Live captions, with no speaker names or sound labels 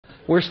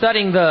We're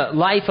studying the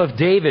life of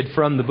David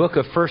from the book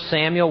of 1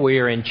 Samuel. We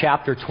are in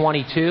chapter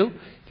 22.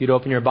 If you'd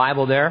open your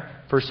Bible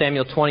there, 1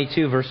 Samuel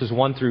 22 verses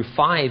 1 through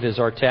 5 is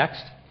our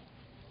text.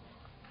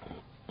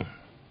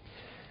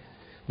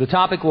 The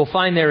topic we'll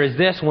find there is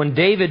this: when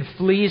David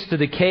flees to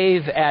the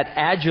cave at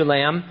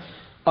Adullam,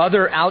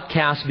 other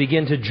outcasts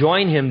begin to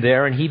join him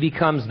there, and he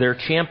becomes their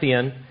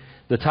champion.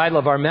 The title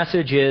of our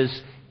message is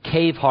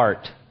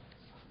Caveheart.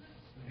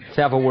 Let's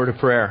have a word of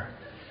prayer.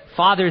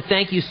 Father,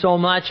 thank you so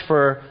much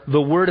for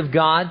the Word of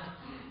God.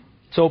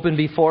 It's open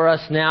before us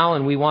now,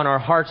 and we want our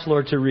hearts,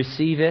 Lord, to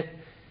receive it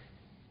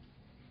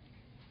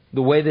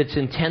the way that's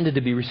intended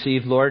to be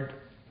received, Lord,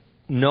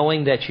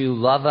 knowing that you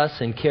love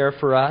us and care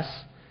for us,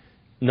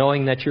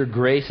 knowing that your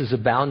grace is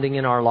abounding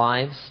in our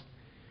lives,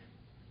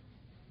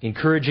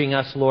 encouraging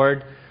us,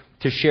 Lord,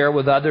 to share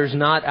with others,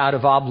 not out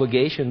of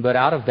obligation, but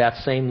out of that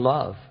same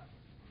love,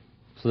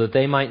 so that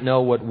they might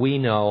know what we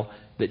know,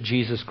 that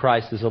Jesus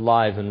Christ is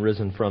alive and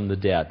risen from the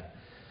dead.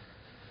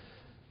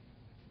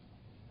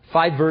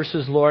 5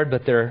 verses, Lord,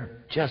 but they're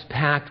just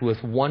packed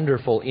with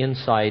wonderful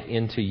insight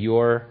into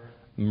your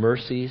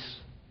mercies,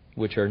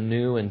 which are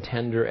new and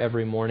tender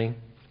every morning.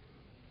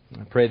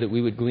 I pray that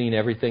we would glean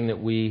everything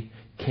that we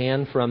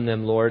can from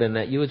them, Lord, and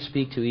that you would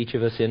speak to each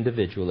of us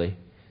individually.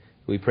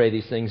 We pray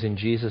these things in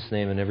Jesus'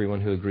 name, and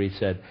everyone who agreed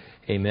said,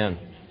 Amen.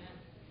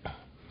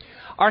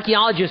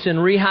 Archaeologists in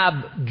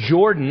Rehab,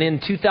 Jordan,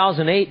 in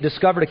 2008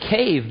 discovered a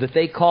cave that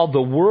they called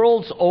the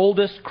world's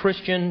oldest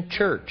Christian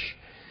church.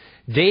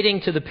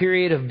 Dating to the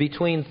period of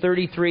between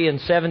 33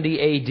 and 70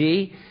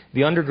 A.D.,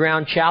 the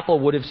underground chapel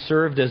would have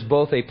served as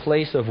both a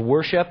place of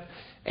worship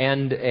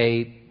and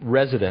a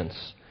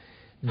residence.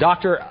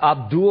 Dr.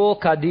 Abdul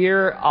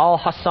Qadir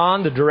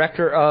Al-Hassan, the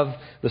director of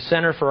the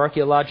Center for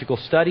Archaeological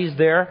Studies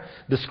there,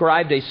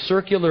 described a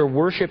circular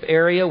worship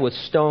area with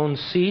stone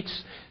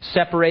seats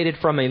separated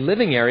from a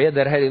living area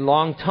that had a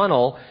long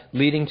tunnel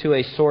leading to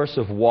a source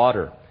of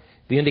water.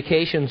 The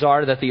indications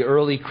are that the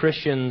early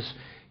Christians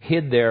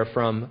hid there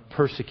from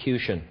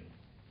persecution.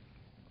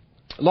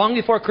 Long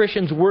before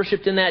Christians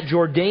worshipped in that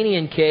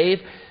Jordanian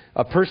cave,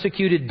 a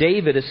persecuted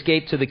David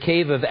escaped to the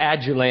cave of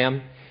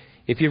Adullam.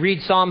 If you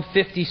read Psalm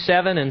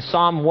 57 and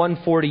Psalm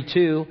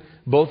 142,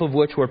 both of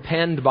which were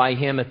penned by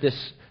him at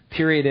this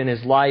period in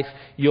his life,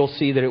 you'll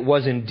see that it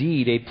was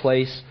indeed a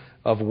place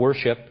of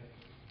worship.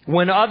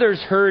 When others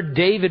heard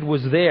David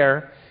was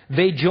there,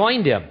 they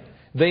joined him.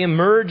 They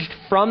emerged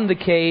from the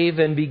cave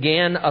and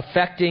began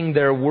affecting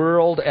their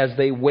world as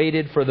they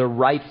waited for the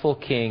rightful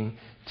king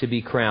to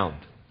be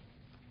crowned.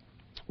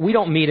 We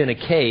don't meet in a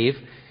cave.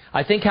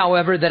 I think,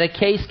 however, that a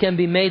case can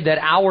be made that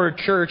our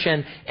church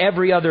and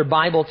every other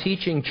Bible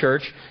teaching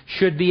church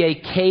should be a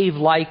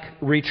cave-like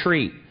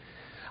retreat.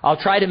 I'll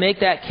try to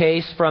make that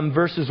case from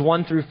verses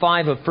 1 through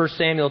 5 of 1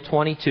 Samuel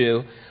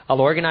 22.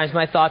 I'll organize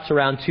my thoughts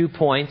around 2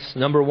 points.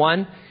 Number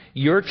 1,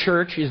 your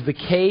church is the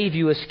cave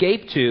you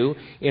escape to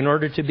in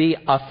order to be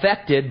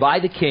affected by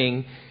the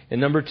king.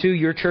 And number 2,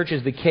 your church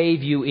is the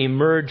cave you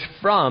emerge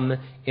from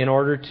in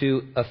order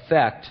to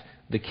affect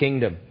the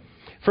kingdom.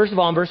 First of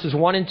all, in verses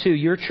 1 and 2,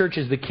 your church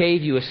is the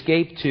cave you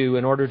escape to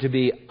in order to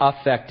be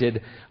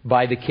affected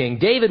by the king.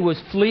 David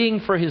was fleeing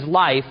for his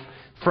life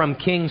from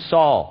King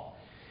Saul.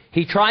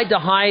 He tried to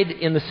hide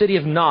in the city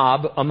of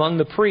Nob among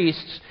the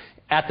priests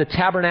at the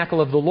tabernacle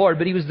of the Lord,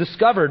 but he was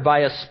discovered by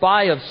a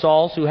spy of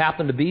Saul's who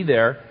happened to be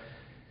there.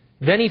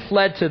 Then he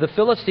fled to the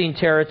Philistine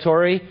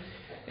territory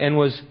and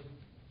was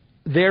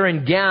there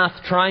in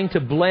Gath trying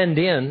to blend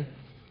in,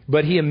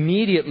 but he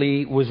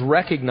immediately was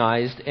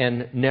recognized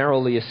and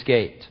narrowly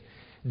escaped.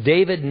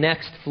 David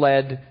next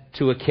fled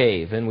to a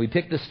cave, and we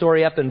pick the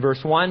story up in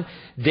verse 1.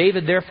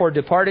 David therefore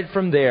departed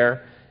from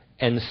there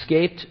and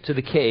escaped to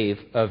the cave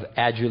of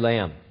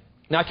Adullam.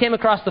 Now I came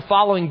across the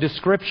following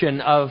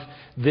description of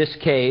this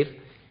cave.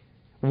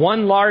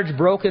 One large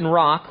broken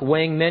rock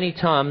weighing many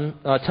tons,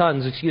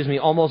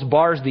 almost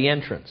bars the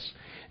entrance.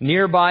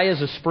 Nearby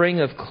is a spring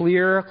of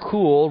clear,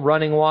 cool,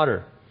 running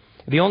water.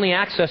 The only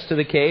access to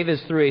the cave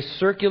is through a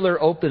circular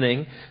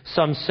opening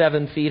some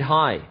 7 feet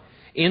high.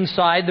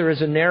 Inside there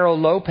is a narrow,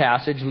 low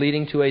passage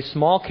leading to a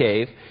small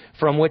cave,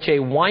 from which a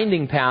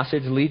winding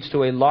passage leads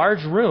to a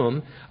large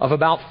room of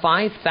about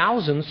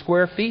 5,000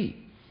 square feet.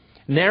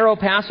 Narrow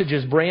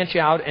passages branch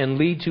out and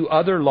lead to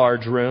other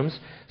large rooms,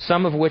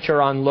 some of which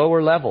are on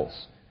lower levels.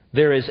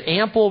 There is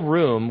ample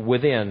room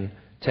within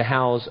to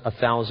house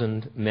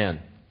 1,000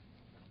 men.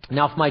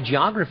 Now, if my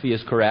geography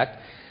is correct,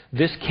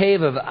 this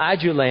cave of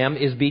Adullam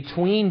is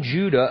between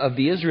Judah of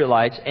the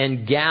Israelites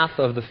and Gath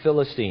of the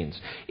Philistines.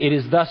 It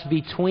is thus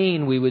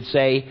between, we would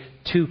say,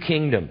 2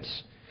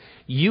 kingdoms.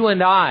 You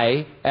and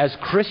I, as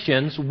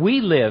Christians,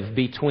 we live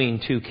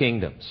between 2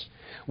 kingdoms.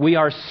 We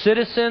are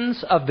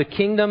citizens of the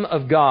kingdom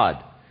of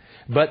God,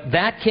 but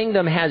that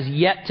kingdom has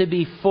yet to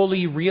be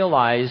fully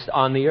realized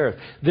on the earth.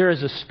 There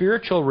is a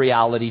spiritual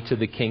reality to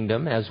the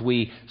kingdom as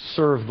we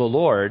serve the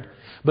Lord,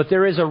 but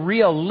there is a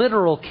real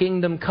literal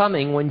kingdom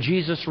coming when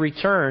Jesus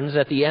returns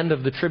at the end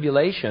of the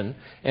tribulation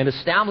and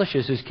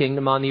establishes his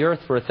kingdom on the earth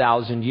for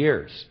 1,000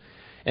 years.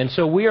 And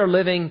so we are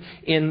living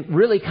in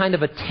really kind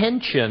of a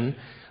tension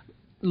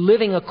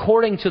living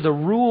according to the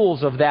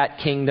rules of that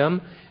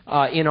kingdom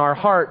in our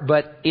heart,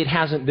 but it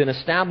hasn't been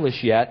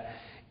established yet.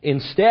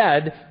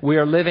 Instead, we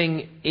are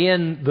living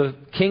in the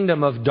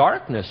kingdom of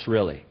darkness,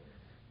 really.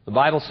 The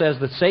Bible says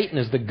that Satan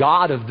is the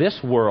god of this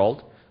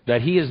world,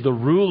 that he is the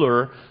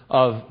ruler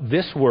of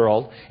this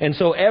world. And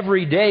so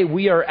every day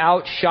we are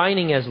out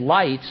shining as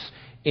lights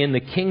in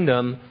the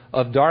kingdom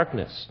of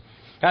darkness.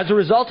 As a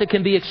result, it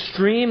can be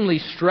extremely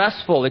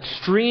stressful,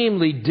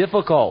 extremely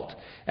difficult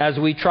as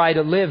we try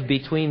to live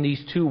between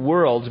these two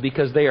worlds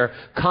because they are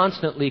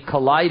constantly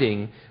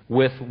colliding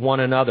with one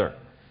another.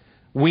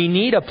 We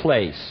need a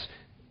place,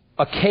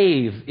 a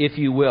cave, if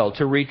you will,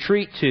 to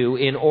retreat to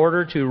in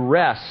order to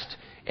rest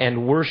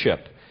and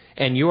worship.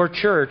 And your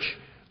church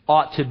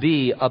ought to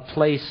be a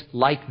place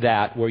like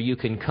that where you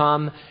can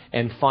come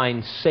and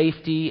find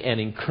safety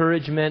and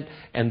encouragement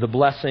and the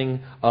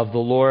blessing of the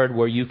Lord,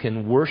 where you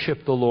can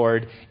worship the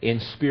Lord in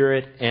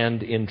spirit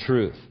and in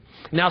truth.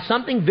 Now,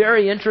 something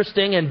very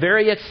interesting and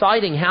very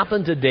exciting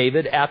happened to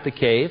David at the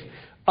cave.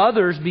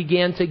 Others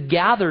began to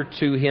gather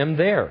to him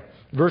there.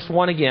 Verse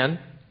 1 again.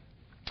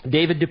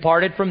 David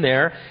departed from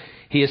there.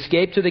 He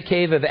escaped to the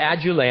cave of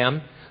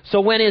Adullam.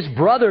 So when his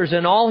brothers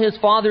and all his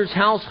father's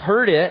house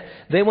heard it,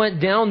 they went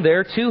down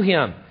there to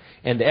him.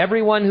 And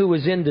everyone who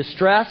was in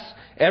distress,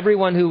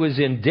 everyone who was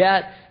in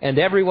debt, and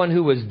everyone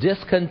who was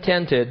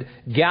discontented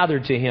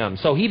gathered to him.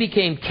 So he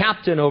became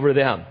captain over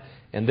them.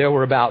 And there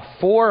were about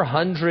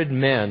 400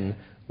 men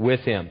with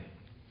him.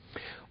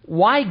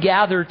 Why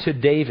gather to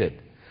David?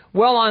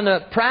 Well, on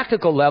a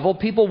practical level,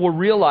 people were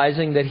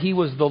realizing that he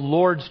was the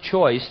Lord's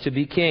choice to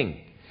be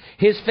king.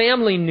 His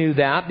family knew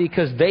that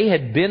because they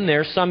had been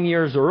there some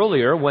years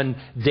earlier when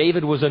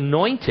David was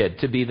anointed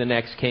to be the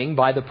next king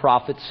by the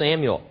prophet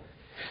Samuel.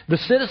 The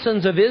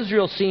citizens of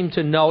Israel seemed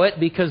to know it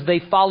because they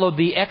followed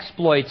the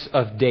exploits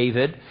of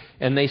David,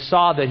 and they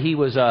saw that he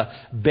was a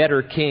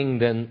better king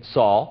than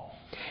Saul.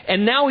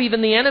 And now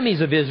even the enemies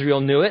of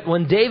Israel knew it.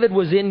 When David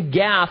was in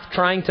Gath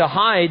trying to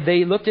hide,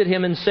 they looked at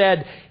him and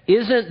said,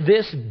 "Isn't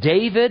this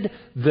David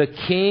the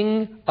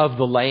king of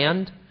the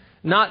land?"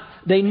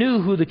 They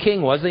knew who the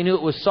king was. They knew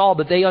it was Saul,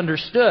 but they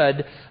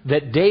understood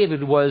that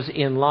David was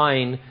in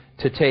line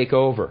to take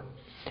over.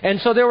 And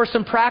so there were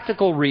some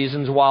practical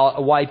reasons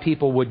why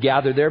people would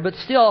gather there. But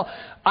still,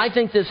 I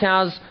think this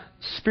has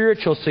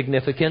spiritual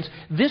significance.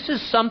 This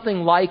is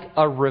something like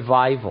a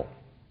revival.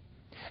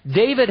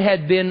 David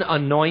had been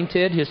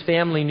anointed. His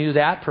family knew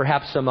that,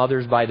 perhaps some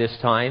others by this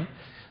time.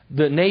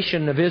 The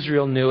nation of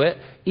Israel knew it.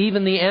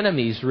 Even the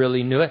enemies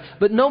really knew it.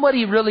 But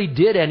nobody really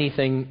did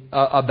anything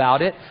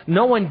about it.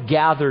 No one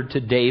gathered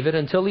to David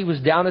until he was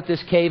down at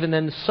this cave. And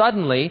then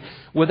suddenly,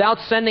 without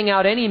sending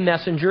out any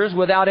messengers,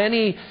 without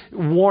any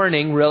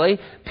warning really,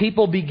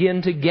 people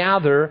begin to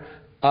gather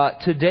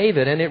to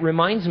David. And it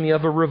reminds me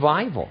of a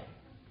revival.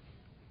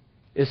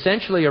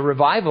 Essentially a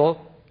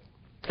revival.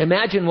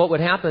 Imagine what would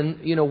happen,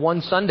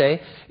 one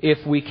Sunday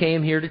if we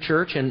came here to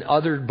church and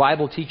other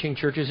Bible teaching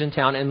churches in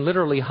town and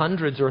literally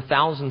hundreds or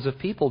thousands of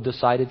people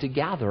decided to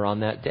gather on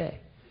that day.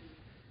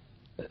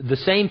 The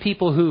same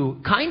people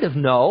who kind of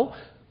know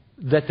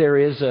that there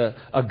is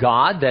a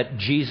God, that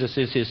Jesus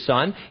is His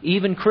Son,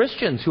 even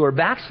Christians who are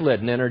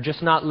backslidden and are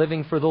just not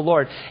living for the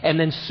Lord. And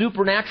then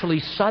supernaturally,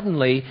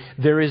 suddenly,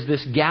 there is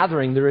this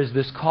gathering, there is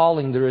this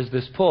calling, there is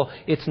this pull.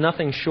 It's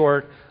nothing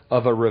short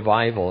of a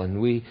revival,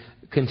 and we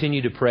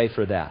continue to pray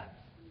for that.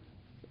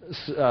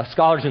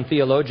 Scholars and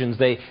theologians,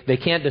 they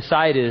can't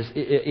decide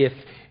if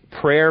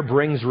prayer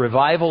brings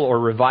revival or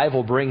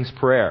revival brings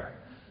prayer,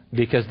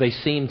 because they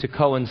seem to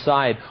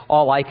coincide.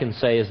 All I can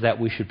say is that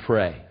we should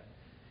pray.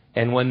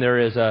 And when there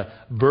is a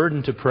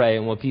burden to pray,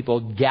 and when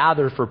people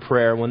gather for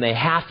prayer, when they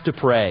have to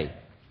pray,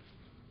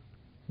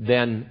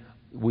 then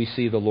we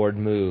see the Lord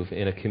move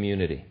in a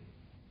community.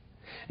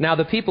 Now,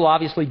 the people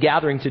obviously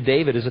gathering to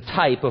David is a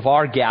type of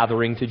our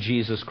gathering to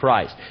Jesus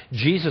Christ.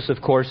 Jesus,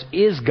 of course,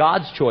 is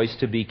God's choice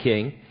to be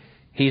king.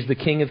 He's the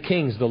King of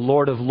Kings, the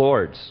Lord of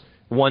Lords.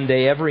 One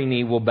day every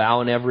knee will bow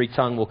and every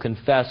tongue will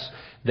confess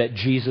that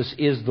Jesus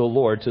is the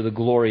Lord, to the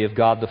glory of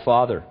God the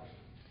Father.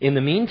 In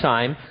the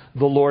meantime,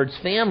 the Lord's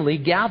family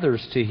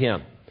gathers to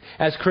Him.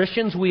 As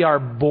Christians, we are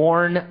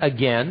born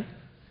again.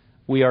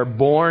 We are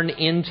born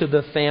into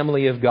the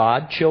family of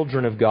God,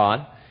 children of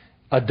God.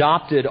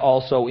 Adopted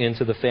also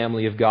into the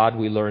family of God,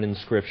 we learn in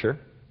Scripture.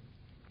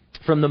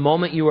 From the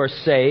moment you are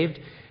saved,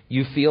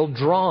 you feel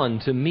drawn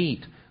to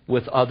meet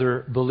with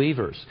other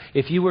believers.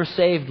 If you were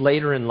saved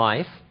later in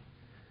life,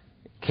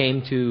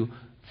 came to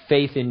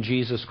faith in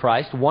Jesus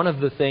Christ, one of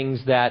the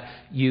things that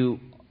you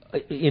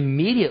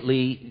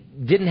immediately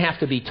didn't have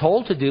to be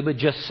told to do, but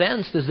just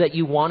sensed, is that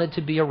you wanted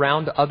to be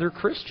around other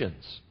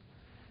Christians.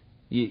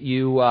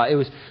 It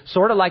was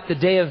sort of like the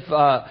day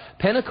of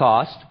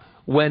Pentecost,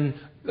 when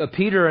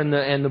Peter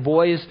and the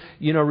boys,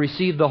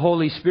 received the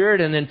Holy Spirit,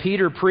 and then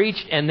Peter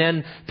preached, and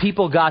then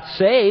people got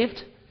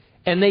saved,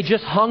 and they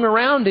just hung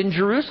around in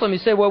Jerusalem. He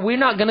said, "Well, we're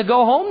not going to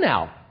go home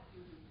now.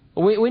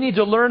 We need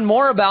to learn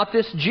more about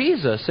this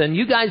Jesus. And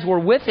you guys were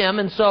with him,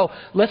 and so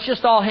let's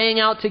just all hang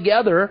out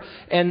together.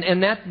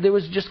 And that there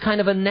was just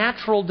kind of a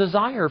natural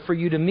desire for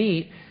you to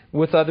meet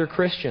with other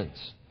Christians.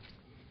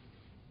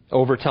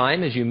 Over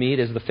time, as you meet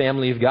as the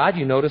family of God,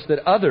 you notice that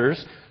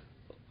others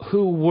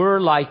who were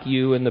like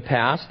you in the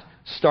past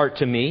start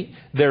to meet.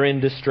 They're in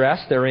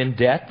distress, they're in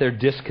debt, they're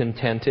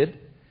discontented.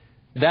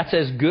 That's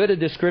as good a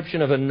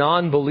description of a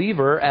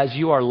non-believer as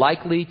you are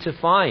likely to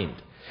find.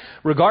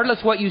 Regardless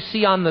what you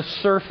see on the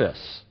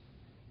surface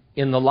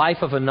in the life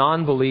of a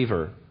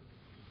non-believer,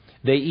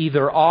 they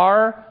either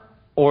are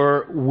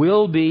or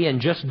will be, and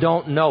just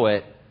don't know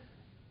it,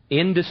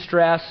 in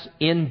distress,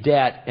 in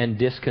debt, and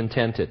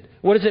discontented.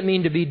 What does it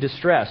mean to be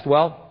distressed?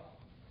 Well,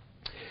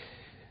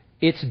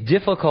 it's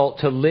difficult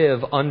to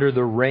live under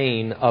the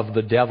reign of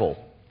the devil.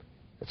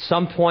 At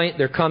some point,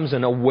 there comes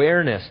an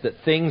awareness that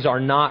things are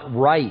not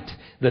right,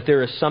 that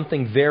there is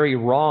something very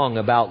wrong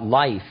about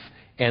life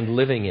and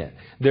living it.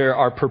 There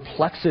are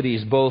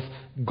perplexities, both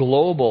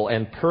global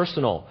and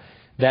personal,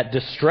 that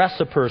distress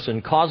a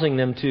person, causing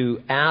them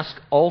to ask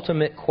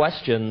ultimate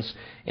questions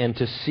and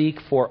to seek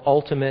for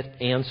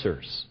ultimate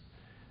answers.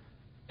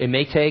 It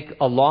may take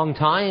a long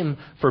time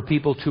for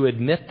people to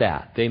admit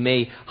that. They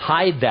may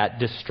hide that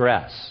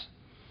distress.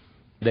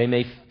 They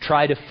may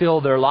try to fill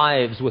their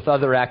lives with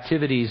other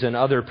activities and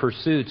other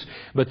pursuits,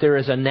 but there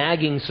is a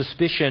nagging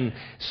suspicion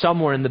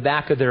somewhere in the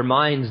back of their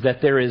minds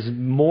that there is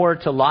more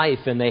to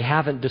life and they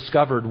haven't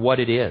discovered what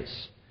it is.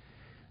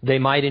 They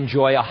might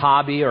enjoy a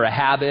hobby or a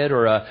habit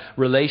or a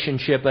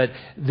relationship, but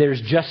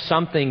there's just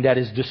something that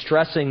is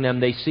distressing them.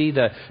 They see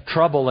the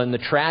trouble and the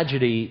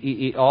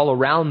tragedy all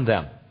around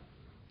them,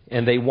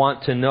 and they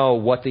want to know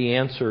what the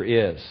answer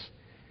is.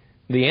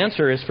 The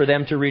answer is for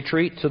them to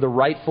retreat to the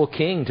rightful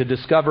king, to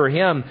discover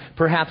him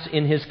perhaps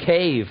in his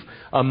cave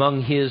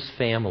among his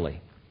family.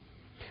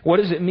 What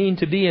does it mean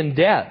to be in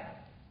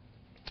debt?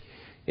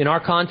 In our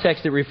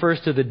context, it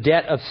refers to the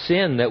debt of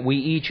sin that we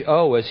each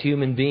owe as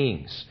human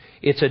beings.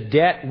 It's a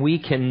debt we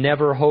can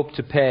never hope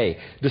to pay.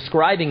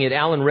 Describing it,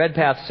 Alan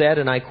Redpath said,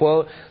 and I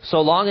quote, "So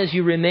long as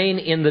you remain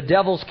in the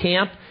devil's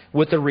camp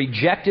with the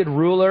rejected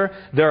ruler,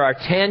 there are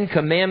 10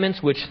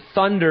 commandments which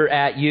thunder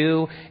at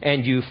you,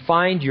 and you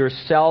find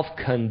yourself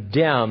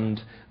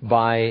condemned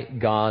by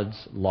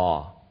God's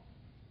law."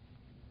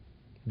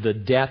 The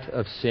debt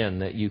of sin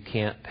that you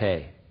can't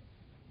pay.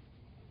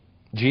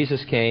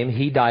 Jesus came,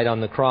 He died on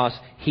the cross.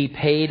 He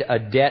paid a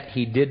debt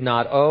He did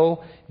not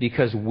owe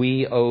because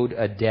we owed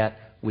a debt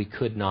we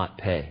could not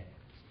pay.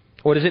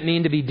 What does it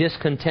mean to be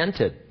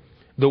discontented?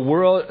 The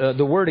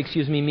word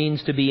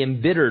means to be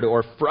embittered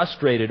or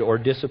frustrated or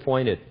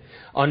disappointed.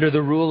 Under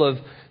the rule of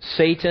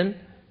Satan,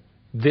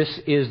 this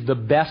is the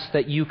best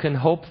that you can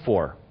hope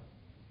for.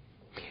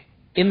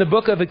 In the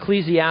book of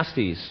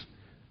Ecclesiastes,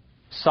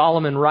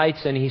 Solomon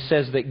writes, and he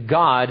says that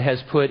God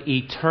has put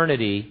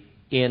eternity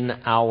in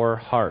our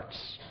hearts.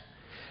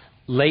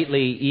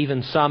 Lately,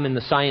 even some in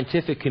the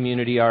scientific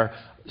community are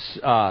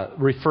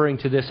referring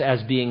to this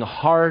as being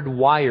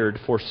hardwired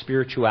for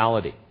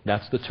spirituality.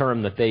 That's the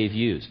term that they've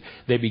used.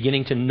 They're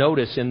beginning to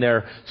notice in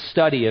their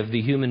study of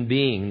the human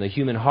being, the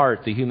human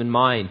heart, the human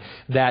mind,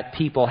 that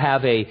people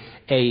have a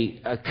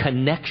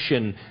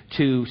connection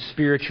to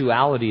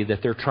spirituality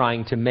that they're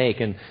trying to make.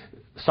 And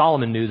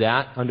Solomon knew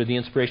that under the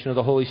inspiration of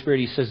the Holy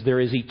Spirit. He says there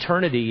is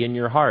eternity in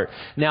your heart.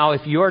 Now,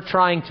 if you're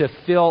trying to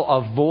fill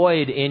a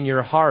void in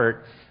your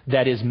heart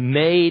that is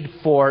made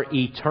for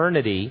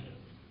eternity,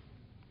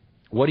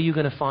 what are you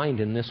going to find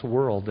in this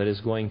world that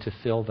is going to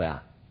fill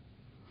that?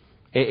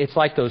 It's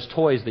like those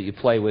toys that you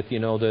play with,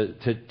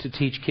 to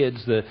teach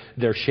kids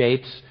their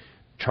shapes,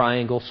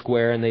 triangle,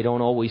 square, and they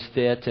don't always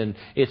fit, and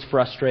it's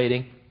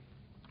frustrating.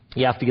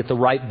 You have to get the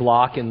right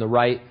block in the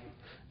right,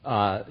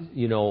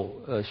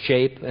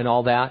 shape and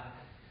all that.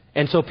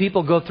 And so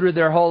people go through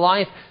their whole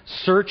life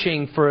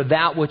searching for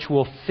that which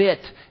will fit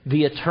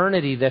the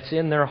eternity that's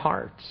in their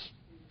hearts.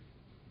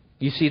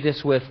 You see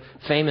this with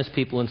famous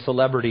people and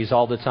celebrities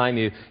all the time.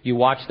 You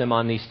watch them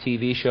on these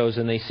TV shows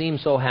and they seem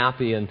so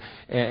happy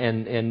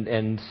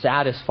and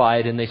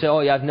satisfied, and they say,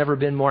 "Oh yeah, I've never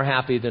been more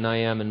happy than I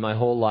am in my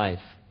whole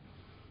life."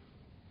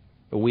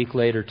 A week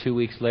later, 2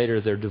 weeks later,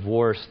 they're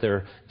divorced,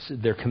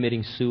 they're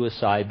committing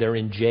suicide, they're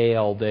in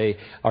jail, they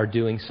are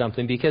doing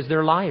something because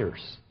they're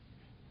liars.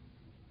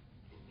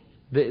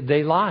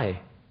 They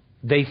lie.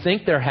 They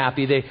think they're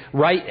happy.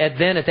 At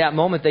that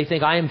moment, they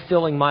think, I am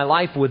filling my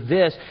life with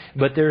this,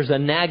 but there's a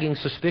nagging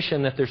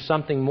suspicion that there's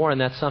something more,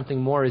 and that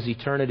something more is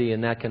eternity,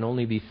 and that can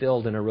only be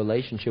filled in a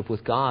relationship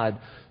with God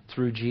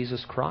through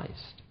Jesus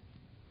Christ.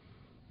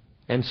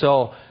 And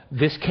so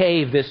this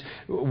cave, this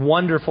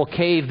wonderful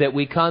cave that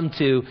we come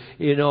to,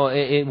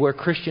 where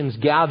Christians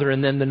gather,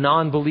 and then the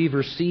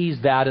non-believer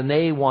sees that, and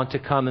they want to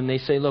come, and they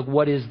say, "Look,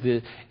 what is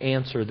the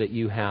answer that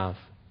you have?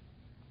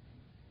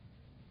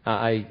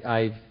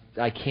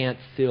 I can't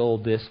fill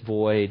this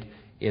void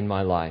in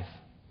my life."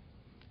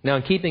 Now,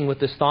 in keeping with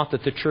this thought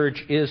that the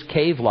church is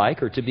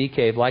cave-like, or to be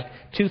cave-like,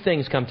 two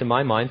things come to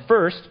my mind.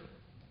 First,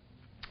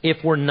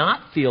 if we're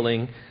not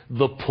feeling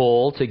the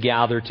pull to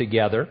gather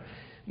together,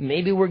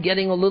 maybe we're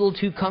getting a little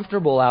too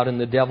comfortable out in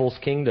the devil's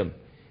kingdom.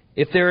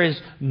 If there is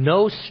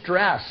no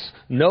stress,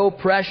 no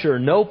pressure,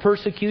 no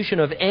persecution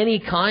of any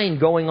kind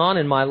going on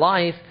in my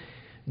life,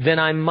 then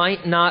I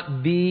might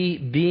not be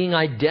being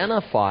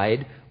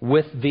identified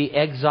with the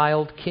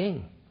exiled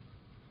king.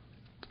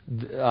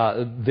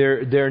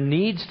 There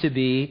needs to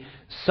be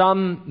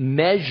some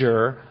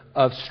measure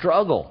of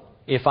struggle.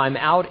 If I'm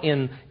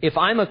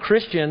a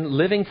Christian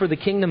living for the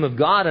kingdom of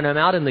God and I'm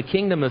out in the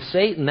kingdom of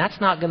Satan, that's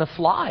not going to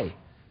fly.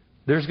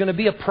 There's going to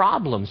be a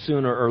problem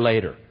sooner or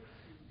later.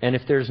 And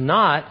if there's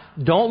not,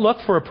 don't look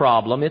for a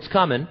problem. It's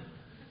coming.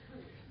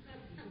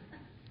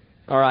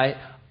 All right?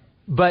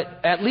 But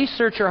at least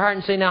search your heart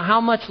and say, now,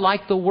 how much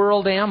like the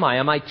world am I?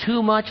 Am I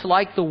too much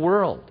like the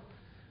world?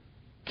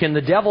 Can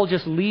the devil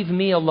just leave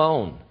me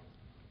alone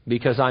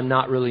because I'm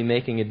not really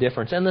making a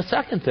difference? And the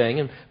second thing,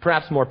 and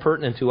perhaps more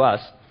pertinent to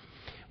us,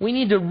 we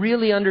need to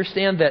really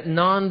understand that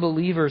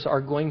non-believers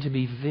are going to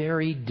be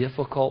very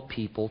difficult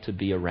people to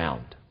be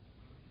around,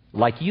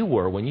 like you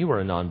were when you were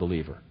a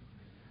non-believer.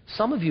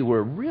 Some of you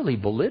were really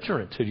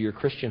belligerent to your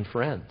Christian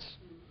friends.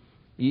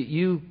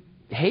 You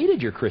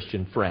hated your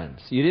Christian friends.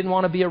 You didn't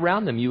want to be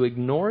around them. You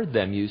ignored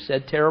them. You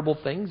said terrible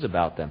things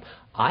about them.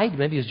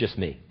 Maybe it's just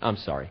me. I'm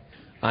sorry.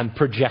 I'm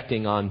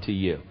projecting onto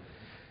you.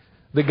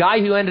 The guy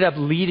who ended up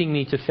leading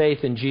me to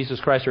faith in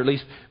Jesus Christ, or at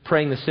least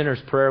praying the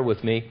sinner's prayer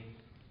with me,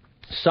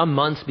 some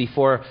months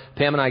before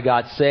Pam and I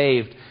got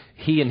saved,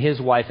 he and his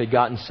wife had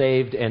gotten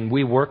saved, and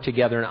we worked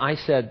together, and I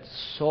said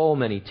so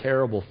many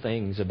terrible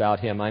things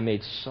about him. I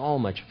made so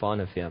much fun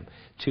of him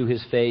to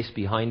his face,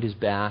 behind his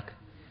back.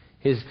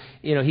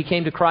 He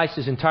came to Christ,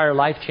 his entire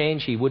life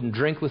changed. He wouldn't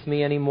drink with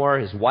me anymore.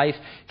 His wife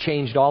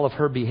changed all of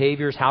her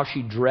behaviors, how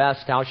she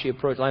dressed, how she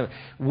approached life.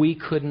 We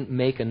couldn't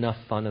make enough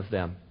fun of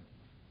them.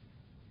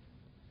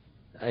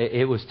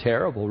 It was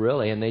terrible,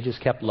 really, and they just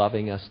kept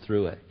loving us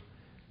through it.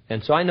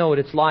 And so I know what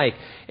it's like,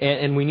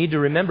 and we need to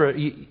remember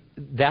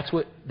that's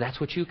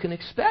what you can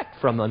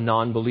expect from a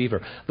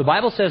non-believer. The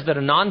Bible says that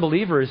a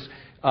non-believer is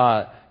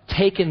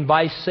taken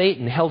by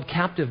Satan, held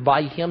captive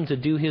by him to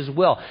do his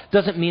will.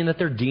 Doesn't mean that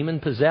they're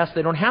demon-possessed.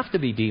 They don't have to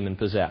be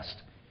demon-possessed.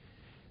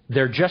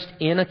 They're just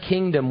in a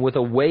kingdom with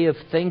a way of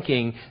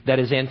thinking that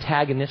is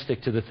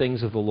antagonistic to the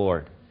things of the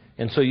Lord.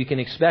 And so you can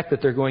expect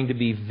that they're going to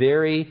be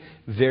very,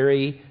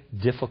 very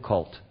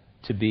difficult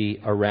to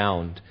be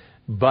around.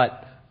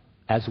 But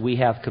as we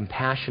have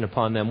compassion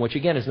upon them, which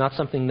again is not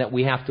something that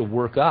we have to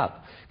work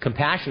up.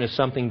 Compassion is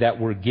something that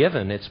we're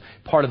given. It's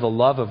part of the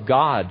love of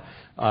God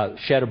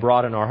shed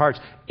abroad in our hearts.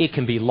 It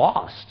can be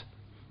lost.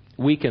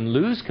 We can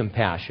lose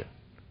compassion.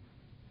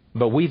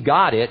 But we've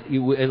got it.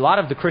 A lot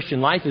of the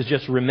Christian life is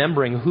just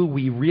remembering who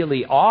we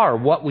really are,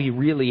 what we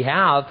really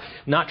have,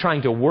 not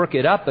trying to work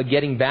it up, but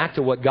getting back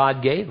to what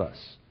God gave us.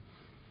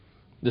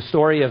 The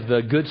story of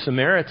the Good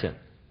Samaritan.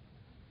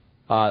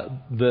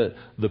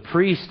 The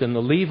priest and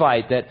the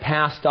Levite that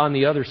passed on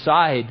the other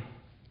side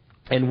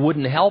and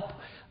wouldn't help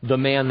the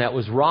man that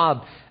was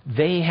robbed,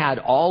 they had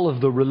all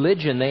of the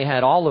religion, they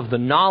had all of the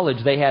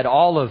knowledge, they had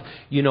all of,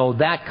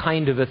 that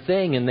kind of a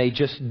thing, and they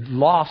just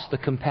lost the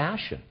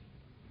compassion.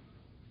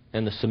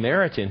 And the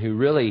Samaritan,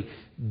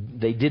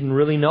 they didn't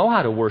really know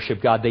how to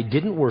worship God. They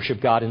didn't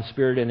worship God in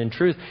spirit and in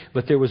truth,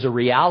 but there was a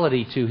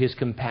reality to his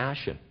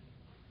compassion.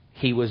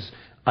 He was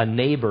a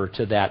neighbor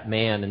to that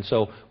man, and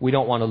so we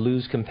don't want to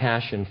lose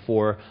compassion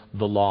for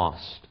the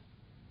lost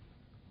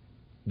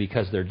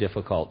because they're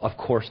difficult. Of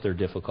course they're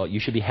difficult. You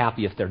should be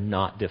happy if they're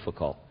not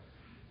difficult.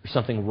 There's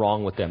something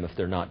wrong with them if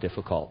they're not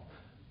difficult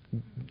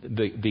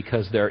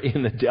because they're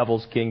in the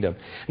devil's kingdom.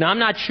 Now, I'm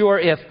not sure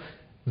if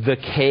the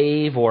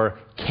Cave or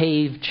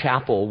Cave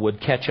Chapel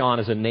would catch on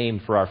as a name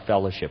for our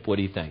fellowship. What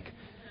do you think?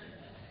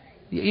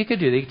 You could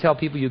do that. You could tell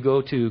people you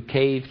go to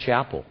Cave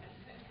Chapel.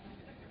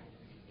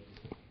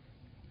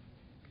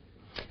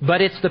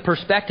 But it's the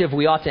perspective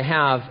we ought to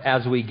have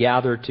as we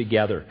gather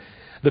together.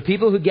 The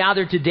people who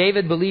gathered to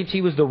David believed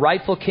he was the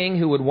rightful king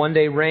who would one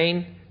day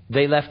reign.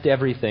 They left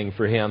everything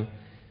for him.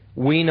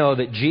 We know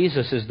that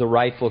Jesus is the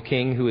rightful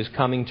king who is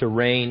coming to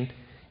reign.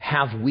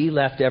 Have we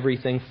left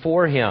everything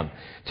for him?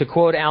 To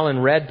quote Alan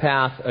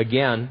Redpath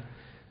again,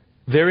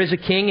 there is a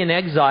king in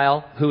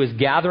exile who is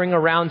gathering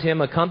around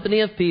him a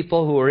company of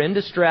people who are in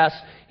distress,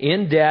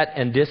 in debt,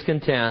 and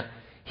discontent.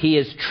 He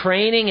is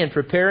training and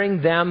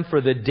preparing them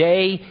for the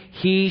day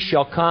he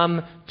shall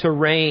come to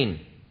reign.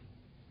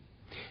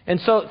 And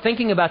so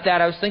thinking about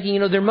that, I was thinking,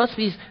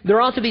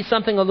 there ought to be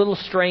something a little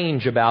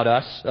strange about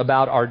us,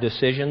 about our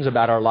decisions,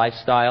 about our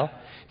lifestyle.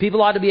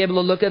 People ought to be able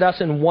to look at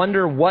us and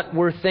wonder what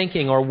we're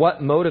thinking or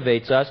what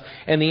motivates us.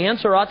 And the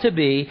answer ought to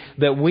be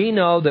that we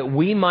know that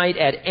we might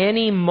at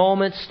any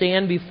moment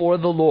stand before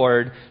the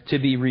Lord to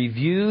be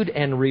reviewed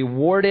and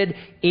rewarded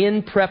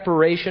in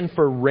preparation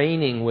for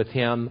reigning with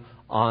him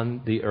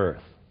on the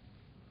earth.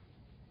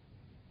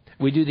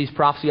 We do these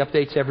prophecy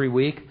updates every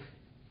week.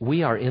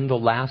 We are in the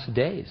last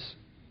days.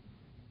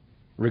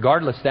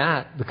 Regardless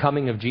that, the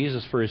coming of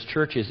Jesus for his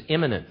church is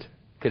imminent.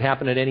 Could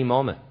happen at any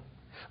moment.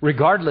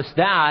 Regardless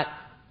that,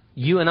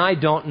 you and I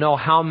don't know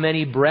how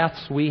many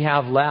breaths we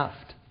have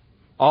left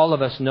All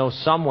of us know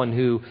someone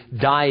who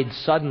died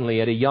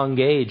suddenly at a young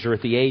age or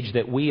at the age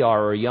that we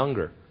are or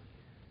younger.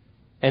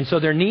 And so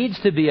there needs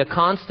to be a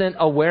constant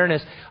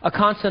awareness, a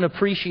constant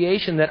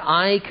appreciation that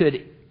I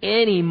could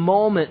any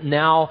moment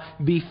now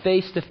be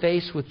face to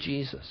face with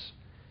Jesus.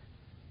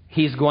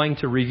 He's going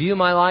to review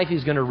my life.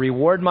 He's going to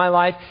reward my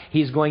life.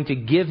 He's going to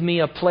give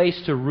me a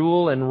place to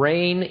rule and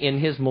reign in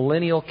His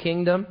millennial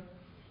kingdom.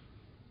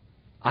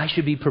 I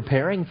should be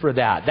preparing for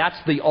that. That's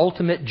the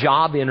ultimate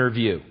job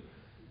interview.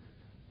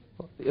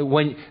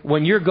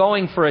 When you're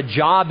going for a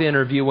job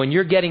interview, when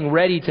you're getting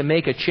ready to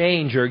make a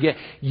change,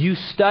 you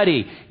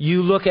study,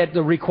 you look at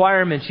the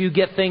requirements, you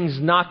get things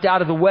knocked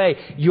out of the way,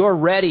 you're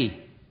ready.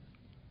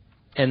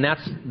 And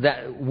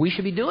we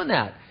should be doing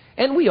that.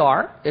 And we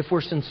are, if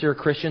we're sincere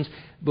Christians,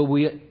 but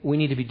we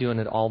need to be doing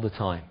it all the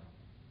time.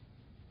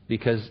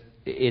 Because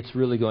it's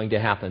really going to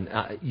happen.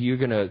 You're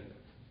going to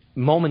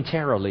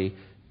momentarily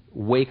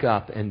wake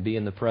up and be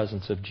in the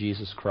presence of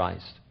Jesus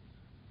Christ.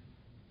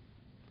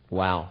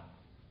 Wow.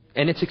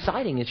 And it's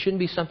exciting. It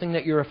shouldn't be something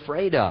that you're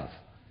afraid of.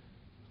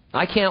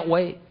 I can't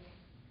wait.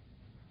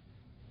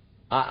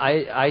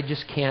 I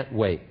just can't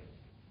wait.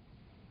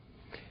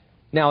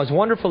 Now, as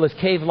wonderful as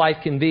cave life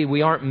can be,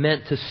 we aren't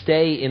meant to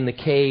stay in the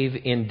cave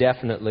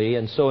indefinitely.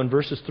 And so in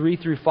verses 3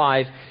 through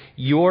 5,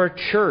 your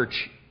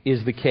church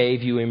is the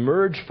cave you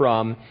emerge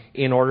from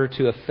in order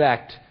to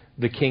affect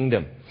the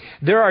kingdom.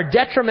 There are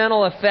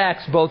detrimental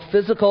effects, both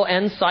physical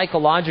and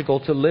psychological,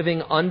 to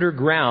living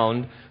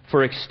underground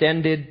for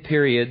extended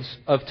periods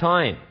of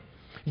time.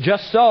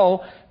 Just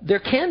so, there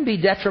can be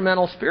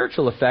detrimental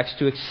spiritual effects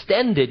to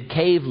extended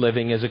cave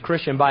living as a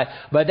Christian. By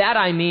that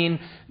I mean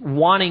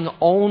wanting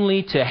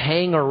only to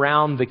hang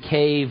around the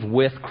cave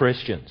with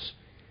Christians.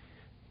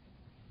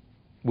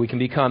 We can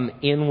become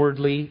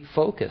inwardly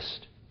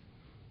focused,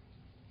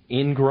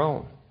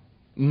 ingrown.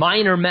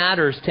 Minor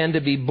matters tend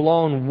to be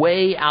blown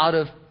way out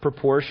of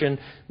proportion.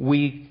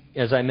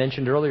 As I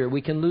mentioned earlier,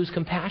 we can lose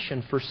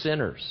compassion for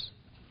sinners.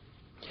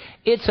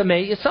 It's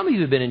amazing. Some of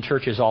you have been in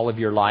churches all of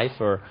your life,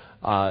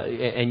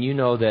 and you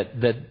know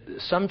that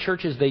some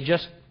churches,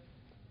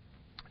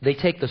 they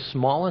take the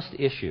smallest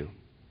issue,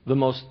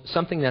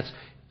 something that's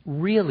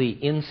really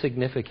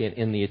insignificant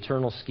in the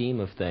eternal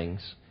scheme of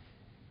things,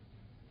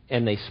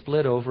 and they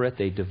split over it,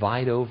 they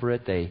divide over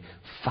it, they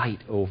fight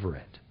over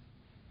it.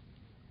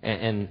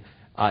 And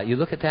you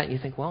look at that and you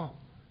think, well,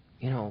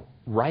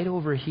 right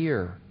over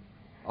here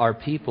are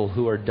people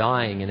who are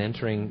dying and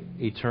entering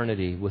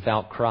eternity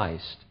without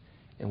Christ.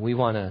 And we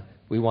want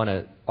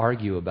to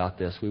argue about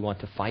this. We want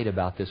to fight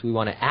about this. We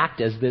want to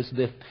act as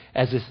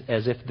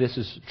if this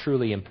is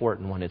truly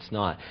important when it's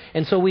not.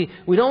 And so we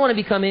don't want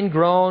to become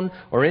ingrown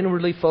or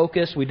inwardly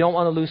focused. We don't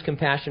want to lose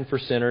compassion for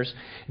sinners.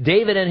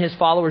 David and his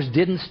followers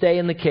didn't stay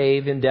in the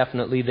cave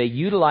indefinitely. They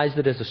utilized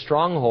it as a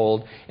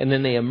stronghold, and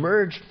then they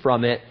emerged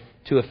from it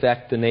to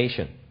affect the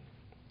nation.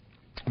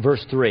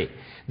 Verse 3.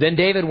 Then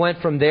David went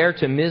from there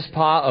to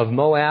Mizpah of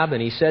Moab,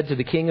 and he said to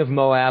the king of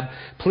Moab,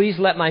 "Please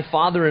let my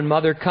father and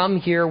mother come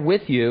here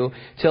with you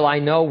till I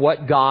know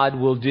what God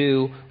will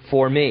do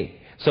for me."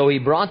 So he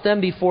brought them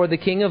before the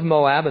king of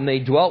Moab, and they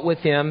dwelt with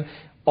him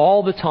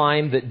all the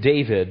time that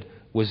David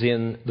was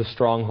in the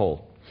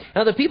stronghold.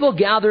 Now the people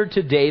gathered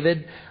to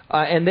David,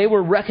 and they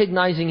were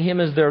recognizing him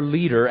as their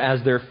leader,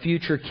 as their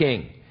future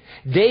king.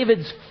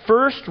 David's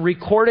first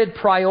recorded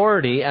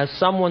priority as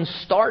someone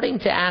starting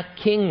to act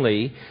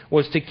kingly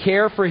was to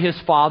care for his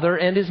father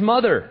and his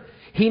mother.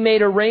 He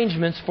made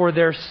arrangements for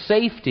their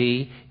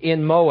safety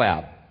in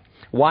Moab.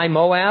 Why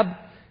Moab?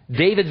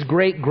 David's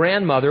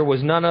great-grandmother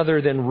was none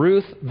other than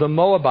Ruth the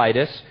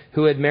Moabitess,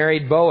 who had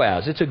married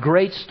Boaz. It's a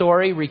great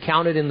story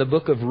recounted in the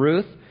book of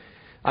Ruth.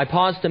 I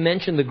pause to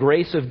mention the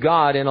grace of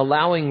God in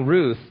allowing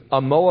Ruth, a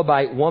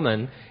Moabite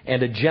woman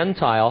and a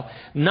Gentile,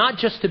 not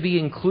just to be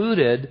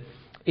included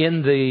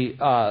in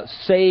the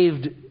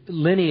saved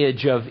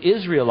lineage of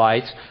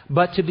Israelites,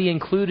 but to be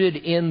included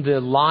in the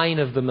line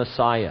of the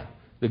Messiah,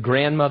 the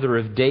grandmother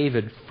of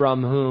David,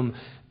 from whom,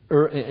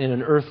 in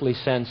an earthly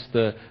sense,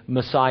 the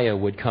Messiah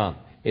would come.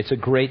 It's a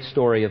great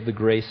story of the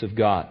grace of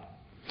God.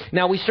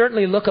 Now, we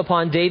certainly look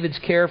upon David's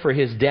care for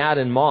his dad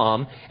and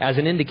mom as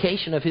an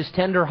indication of his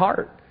tender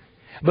heart.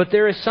 But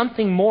there is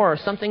something more,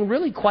 something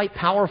really quite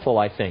powerful,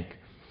 I think.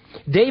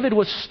 David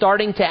was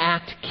starting to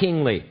act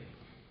kingly.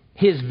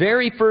 His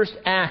very first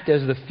act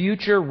as the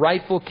future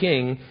rightful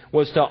king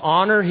was to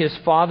honor his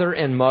father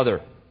and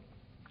mother.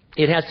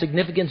 It has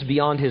significance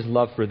beyond his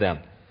love for them.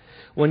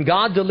 When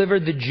God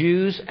delivered the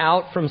Jews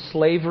out from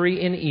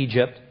slavery in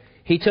Egypt,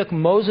 He took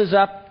Moses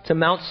up to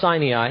Mount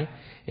Sinai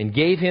and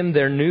gave him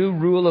their new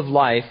rule of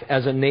life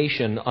as a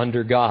nation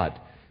under God.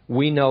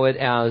 We know it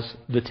as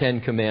the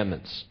Ten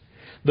Commandments.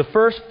 The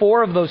first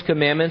four of those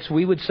commandments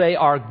we would say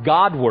are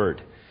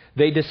Godward.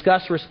 They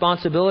discuss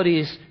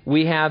responsibilities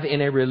we have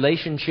in a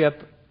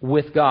relationship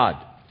with God.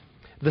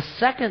 The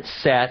second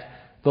set,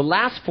 the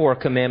last four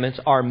commandments,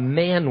 are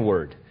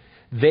manward.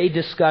 They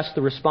discuss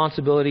the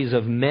responsibilities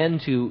of men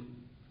to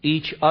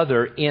each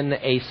other in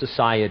a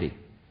society.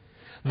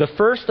 The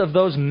first of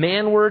those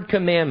manward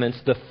commandments,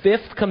 the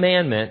fifth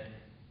commandment,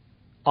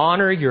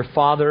 Honor your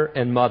father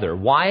and mother.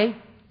 Why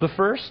the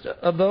first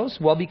of those?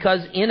 Well,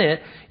 because in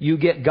it you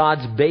get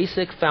God's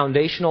basic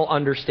foundational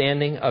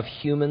understanding of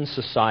human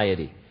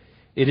society.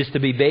 It is to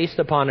be based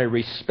upon a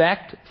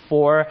respect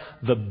for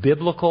the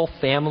biblical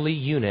family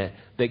unit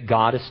that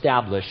God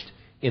established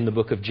in the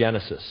book of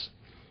Genesis.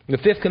 The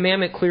fifth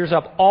commandment clears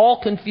up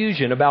all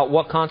confusion about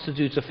what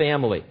constitutes a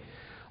family.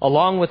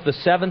 Along with the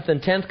seventh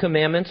and 10th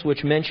commandments,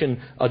 which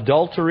mention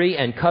adultery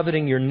and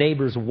coveting your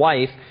neighbor's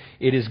wife,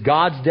 it is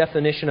God's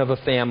definition of a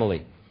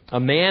family. A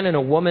man and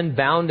a woman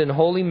bound in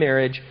holy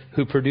marriage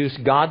who produce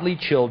godly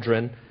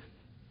children.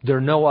 There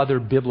are no other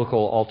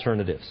biblical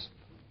alternatives.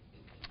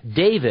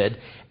 David,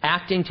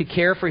 acting to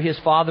care for his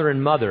father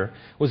and mother,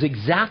 was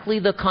exactly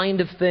the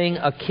kind of thing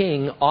a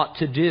king ought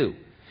to do.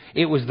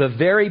 It was the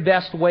very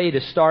best way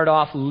to start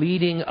off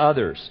leading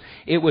others.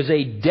 It was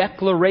a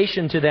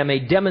declaration to them, a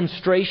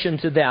demonstration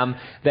to them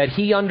that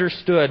he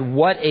understood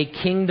what a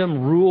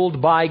kingdom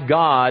ruled by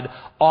God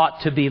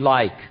ought to be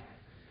like.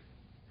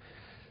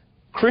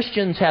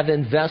 Christians have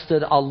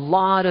invested a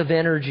lot of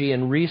energy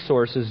and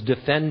resources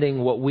defending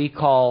what we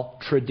call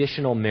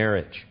traditional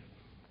marriage.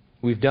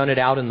 We've done it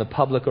out in the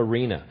public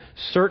arena.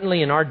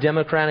 Certainly in our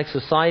democratic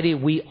society,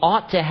 we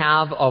ought to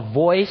have a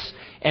voice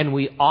and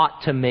we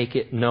ought to make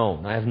it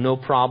known. I have no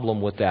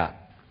problem with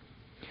that.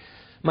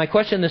 My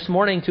question this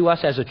morning to us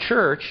as a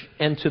church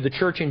and to the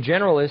church in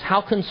general is,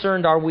 how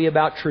concerned are we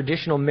about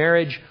traditional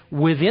marriage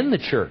within the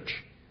church?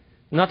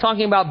 I'm not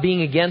talking about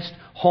being against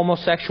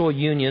homosexual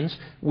unions.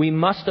 We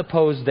must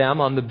oppose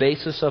them on the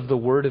basis of the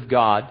Word of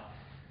God.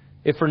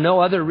 If for no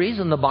other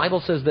reason, the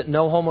Bible says that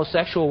no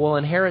homosexual will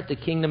inherit the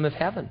kingdom of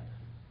heaven.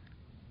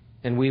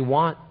 And we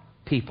want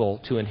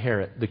people to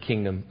inherit the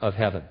kingdom of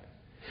heaven.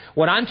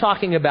 What I'm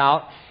talking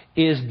about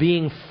is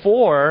being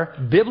for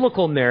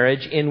biblical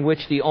marriage in which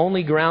the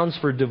only grounds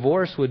for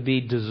divorce would be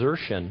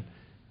desertion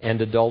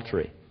and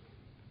adultery.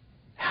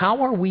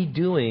 How are we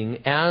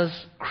doing as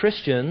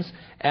Christians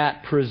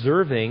at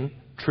preserving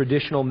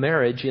traditional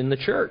marriage in the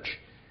church?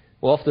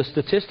 Well, if the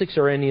statistics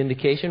are any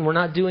indication, we're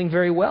not doing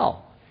very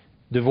well.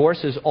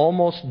 Divorce is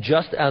almost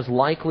just as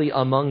likely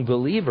among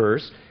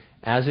believers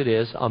as it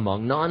is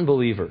among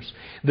non-believers.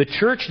 The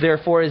church,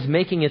 therefore, is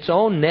making its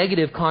own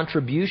negative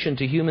contribution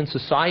to human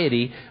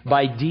society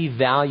by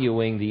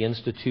devaluing the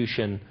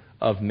institution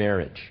of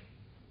marriage.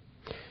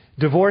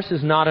 Divorce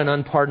is not an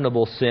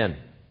unpardonable sin.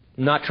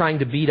 I'm not trying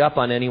to beat up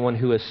on anyone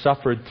who has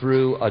suffered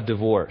through a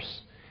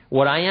divorce.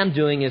 What I am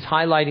doing is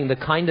highlighting the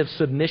kind of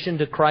submission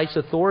to Christ's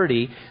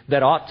authority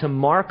that ought to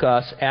mark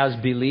us as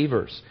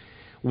believers.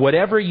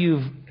 Whatever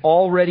you've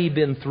already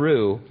been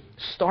through,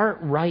 start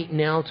right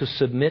now to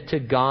submit to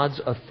God's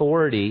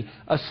authority,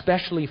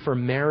 especially for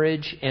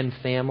marriage and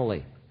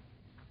family.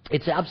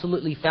 It's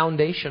absolutely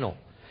foundational.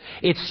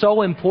 It's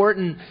so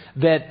important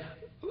that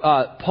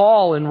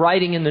Paul, in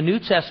writing in the New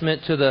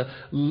Testament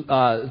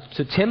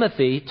to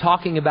Timothy,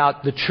 talking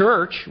about the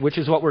church, which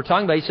is what we're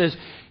talking about,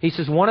 he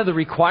says one of the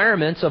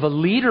requirements of a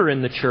leader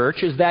in the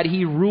church is that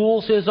he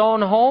rules his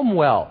own home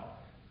well,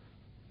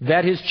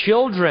 that his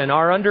children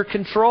are under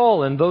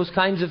control and those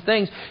kinds of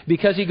things.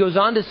 Because he goes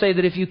on to say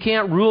that if you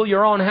can't rule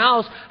your own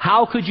house,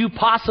 how could you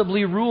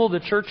possibly rule the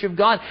church of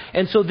God?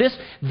 And so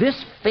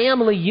this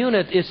family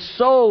unit is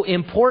so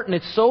important.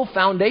 It's so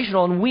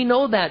foundational. And we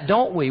know that,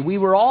 don't we? We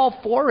were all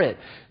for it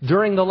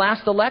during the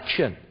last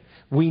election.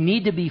 We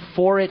need to be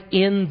for it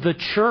in the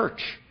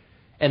church.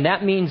 And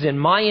that means in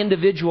my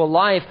individual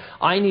life,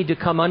 I need to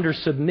come under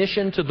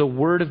submission to the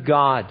Word of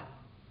God.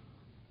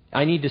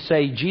 I need to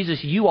say,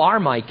 Jesus, you are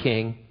my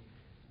King,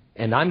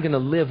 and I'm going to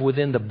live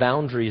within the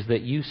boundaries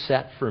that you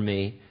set for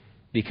me,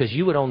 because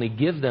you would only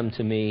give them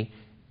to me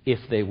if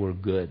they were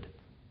good.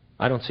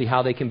 I don't see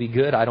how they can be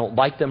good. I don't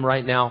like them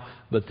right now,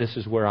 but this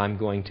is where I'm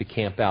going to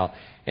camp out.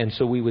 And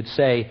so we would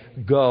say,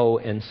 go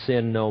and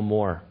sin no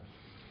more.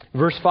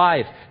 Verse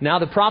 5, now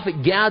the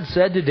prophet Gad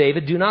said to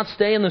David, do not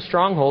stay in the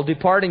stronghold,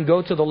 depart and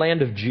go to the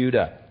land of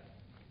Judah.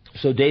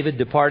 So David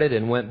departed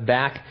and went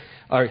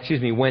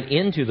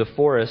into the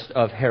forest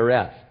of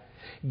Hereth.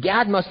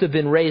 Gad must have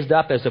been raised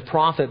up as a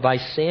prophet by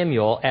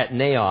Samuel at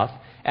Naioth,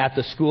 at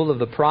the school of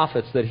the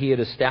prophets that he had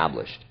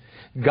established.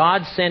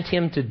 God sent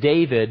him to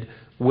David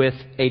with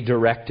a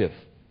directive.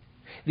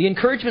 The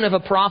encouragement of a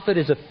prophet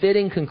is a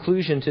fitting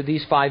conclusion to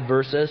these 5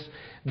 verses.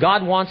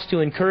 God wants to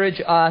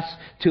encourage us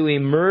to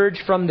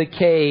emerge from the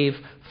cave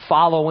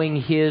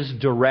following His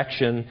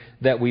direction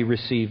that we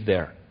receive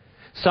there.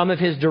 Some of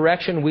His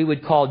direction we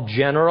would call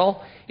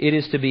general. It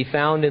is to be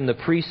found in the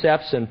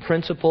precepts and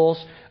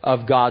principles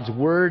of God's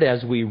Word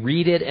as we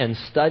read it and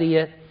study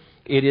it.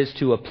 It is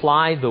to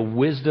apply the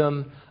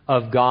wisdom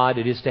of God.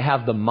 It is to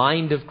have the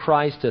mind of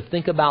Christ, to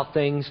think about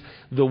things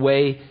the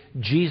way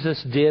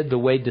Jesus did, the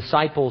way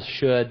disciples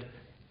should.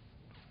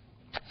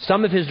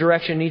 Some of His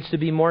direction needs to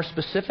be more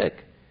specific.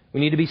 We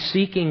need to be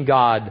seeking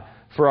God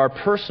for our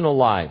personal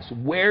lives.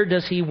 Where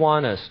does He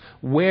want us?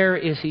 Where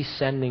is He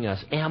sending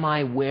us? Am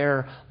I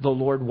where the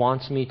Lord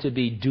wants me to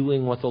be,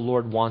 doing what the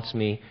Lord wants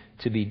me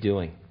to be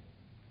doing?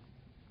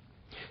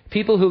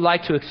 People who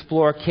like to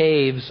explore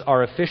caves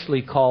are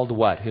officially called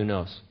what? Who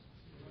knows?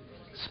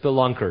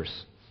 spelunkers.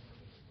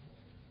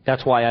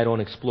 That's why I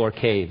don't explore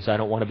caves. I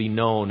don't want to be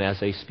known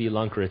as a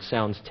spelunker. It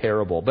sounds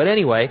terrible. But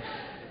anyway,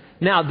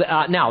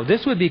 now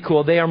this would be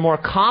cool. They are more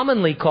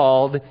commonly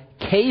called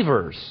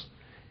cavers,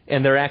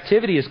 and their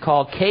activity is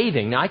called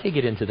caving. Now, I could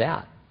get into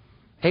that.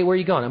 Hey, where are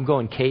you going? I'm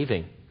going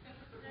caving.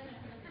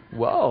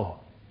 Whoa.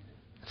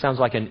 Sounds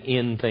like an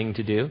in thing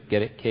to do.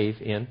 Get it?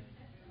 Cave in.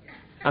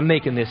 I'm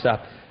making this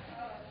up.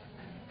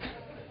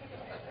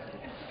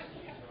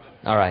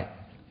 All right.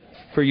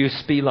 For you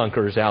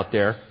spelunkers out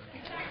there.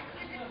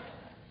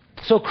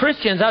 So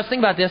Christians, I was thinking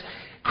about this.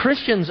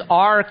 Christians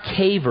are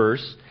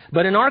cavers,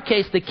 but in our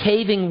case, the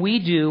caving we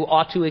do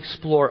ought to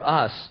explore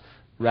us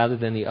rather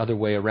than the other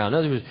way around. In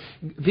other words,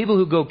 people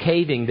who go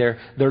caving, they're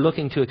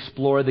looking to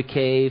explore the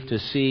cave, to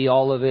see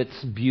all of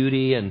its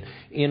beauty and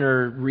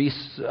inner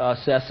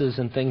recesses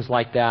and things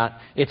like that.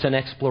 It's an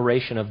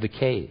exploration of the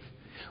cave.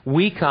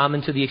 We come,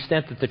 and to the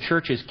extent that the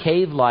church is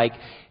cave-like,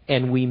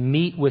 and we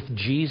meet with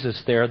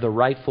Jesus there, the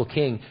rightful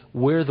King,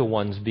 we're the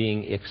ones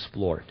being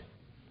explored.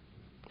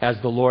 As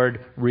the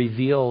Lord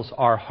reveals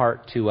our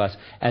heart to us,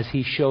 as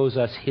He shows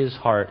us His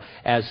heart,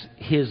 as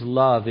His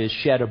love is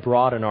shed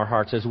abroad in our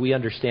hearts, as we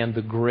understand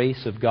the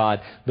grace of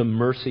God, the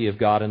mercy of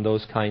God, and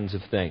those kinds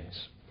of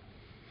things.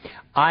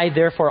 I,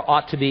 therefore,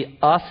 ought to be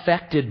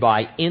affected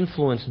by,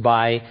 influenced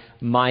by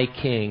my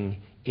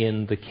King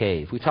in the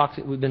cave.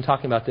 We've been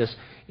talking about this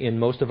in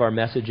most of our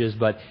messages,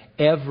 but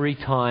every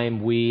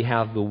time we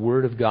have the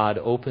Word of God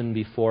open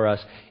before us,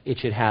 it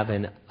should have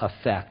an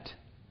effect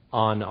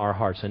on our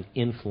hearts, an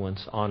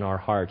influence on our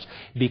hearts,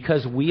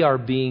 because we are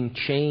being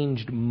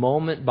changed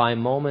moment by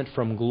moment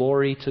from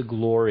glory to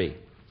glory.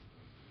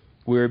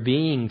 We're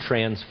being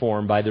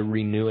transformed by the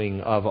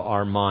renewing of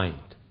our mind.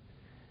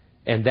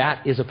 And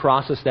that is a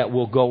process that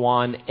will go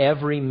on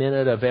every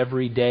minute of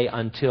every day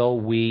until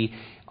we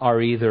are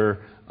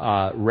either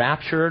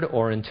raptured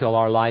or until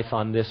our life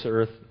on this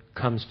earth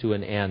comes to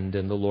an end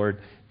and the Lord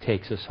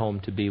takes us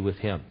home to be with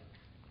Him.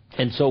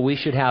 And so we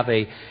should have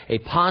a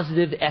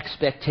positive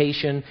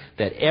expectation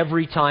that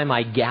every time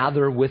I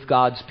gather with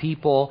God's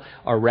people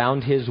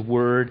around His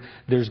Word,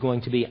 there's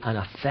going to be an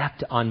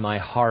effect on my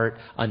heart,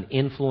 an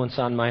influence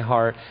on my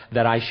heart,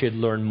 that I should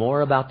learn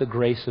more about the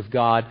grace of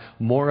God,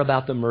 more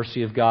about the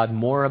mercy of God,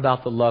 more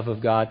about the love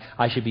of God.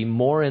 I should be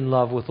more in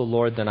love with the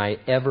Lord than I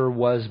ever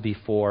was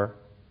before.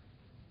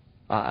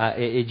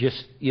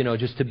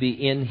 Just to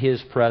be in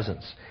His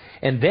presence.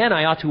 And then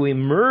I ought to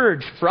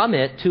emerge from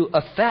it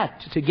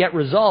to get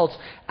results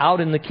out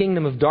in the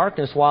kingdom of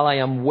darkness while I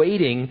am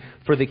waiting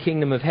for the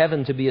kingdom of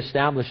heaven to be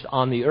established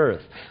on the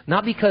earth.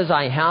 Not because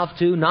I have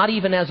to, not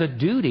even as a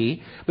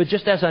duty, but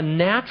just as a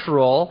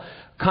natural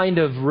kind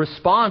of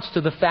response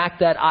to the fact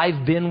that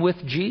I've been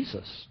with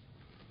Jesus.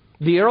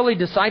 The early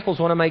disciples,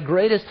 one of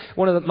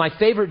my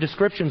favorite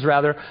descriptions,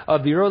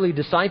 of the early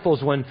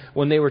disciples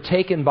when they were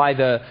taken by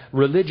the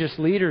religious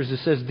leaders, it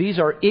says, these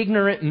are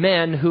ignorant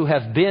men who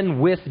have been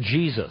with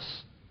Jesus.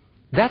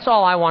 That's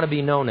all I want to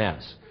be known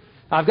as.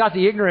 I've got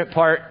the ignorant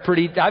part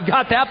I've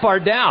got that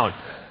part down.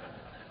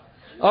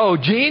 Oh,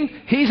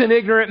 Gene, he's an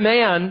ignorant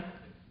man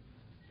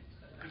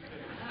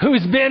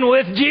who's been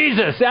with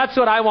Jesus. That's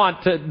what I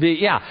want to be.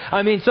 Yeah,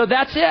 so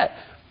that's it.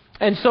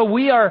 And so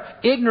we are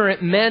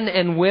ignorant men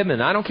and women.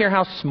 I don't care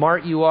how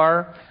smart you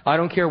are. I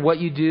don't care what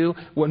you do.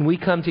 When we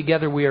come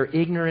together, we are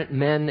ignorant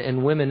men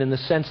and women in the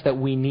sense that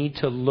we need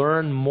to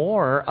learn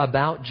more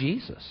about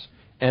Jesus.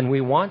 And we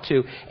want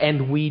to,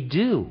 and we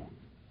do.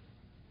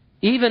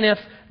 Even if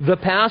the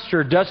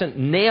pastor doesn't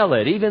nail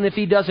it, even if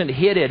he doesn't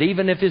hit it,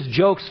 even if his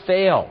jokes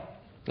fail.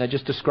 That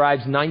just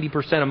describes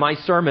 90% of my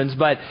sermons,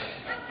 but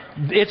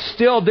it's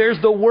still,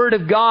 there's the Word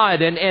of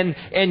God,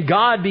 and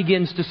God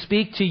begins to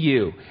speak to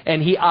you,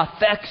 and He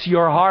affects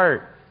your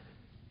heart.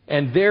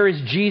 And there is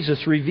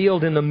Jesus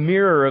revealed in the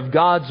mirror of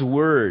God's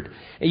Word.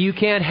 And you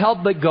can't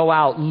help but go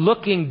out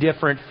looking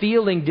different,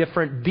 feeling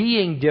different,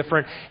 being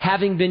different,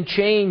 having been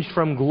changed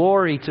from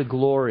glory to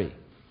glory.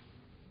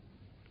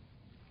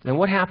 And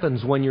what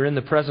happens when you're in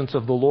the presence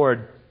of the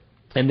Lord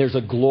and there's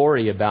a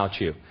glory about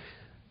you?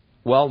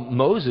 Well,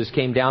 Moses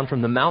came down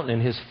from the mountain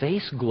and his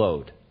face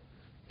glowed.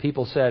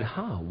 People said,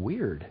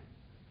 weird.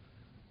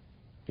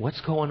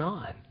 What's going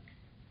on?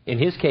 In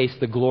his case,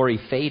 the glory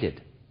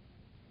faded.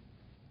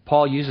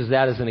 Paul uses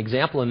that as an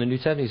example in the New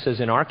Testament. He says,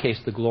 in our case,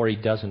 the glory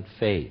doesn't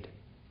fade.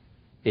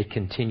 It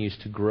continues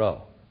to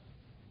grow.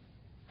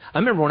 I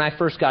remember when I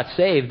first got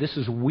saved, this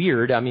is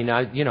weird.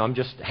 I'm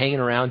just hanging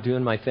around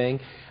doing my thing.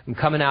 I'm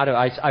coming out of,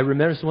 I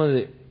remember one of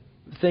the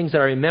things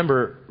that I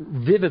remember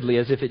vividly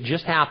as if it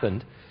just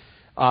happened.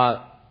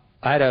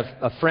 I had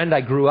a friend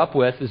I grew up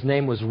with. His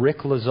name was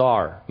Rick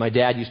Lazar. My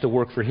dad used to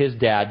work for his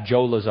dad,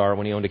 Joe Lazar,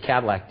 when he owned a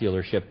Cadillac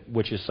dealership,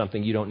 which is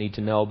something you don't need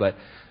to know.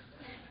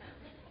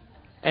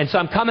 And so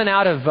I'm coming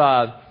out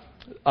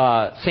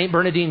of St.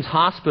 Bernardine's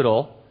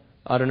Hospital.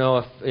 I don't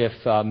know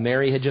if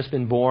Mary had just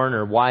been born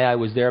or why I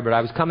was there, but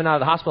I was coming out of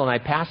the hospital, and I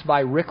passed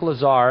by Rick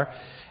Lazar,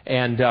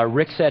 and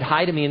Rick said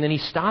hi to me, and then he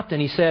stopped and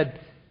he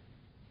said,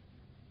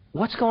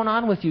 "What's going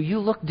on with you? You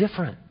look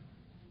different.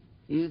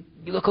 You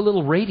look a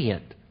little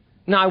radiant."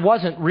 Now, I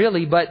wasn't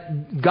really,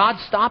 but God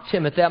stopped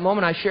him at that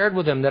moment. I shared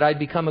with him that I'd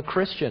become a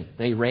Christian.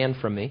 And he ran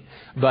from me.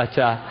 But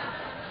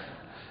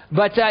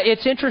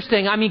it's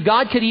interesting. I mean,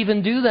 God could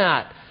even do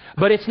that.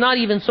 But it's not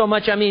even so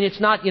much, I mean, it's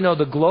not,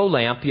 the glow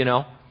lamp,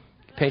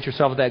 Paint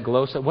yourself with that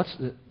glow. So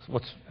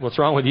what's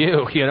wrong with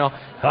you,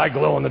 I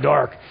glow in the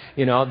dark,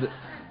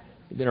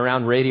 You've been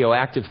around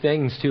radioactive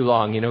things too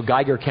long,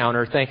 Geiger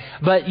counter thing.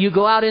 But you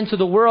go out into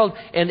the world,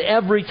 and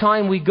every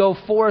time we go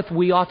forth,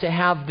 we ought to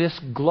have this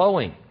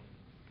glowing.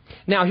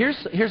 Now,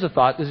 here's a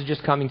thought. This is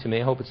just coming to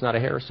me. I hope it's not a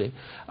heresy.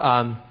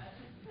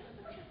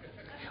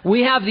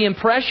 We have the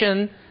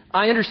impression,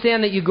 I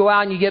understand that you go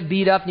out and you get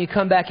beat up and you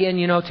come back in,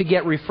 to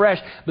get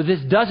refreshed. But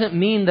this doesn't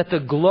mean that the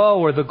glow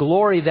or the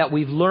glory that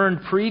we've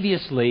learned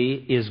previously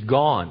is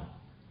gone.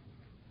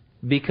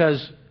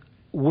 Because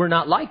we're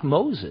not like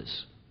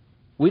Moses.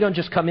 We don't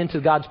just come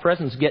into God's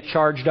presence, get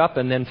charged up,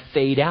 and then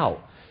fade out.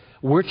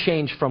 We're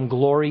changed from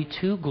glory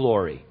to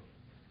glory.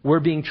 We're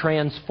being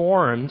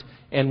transformed,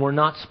 and we're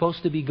not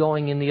supposed to be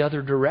going in the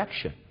other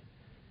direction.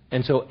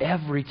 And so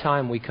every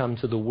time we come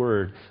to the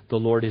Word, the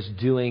Lord is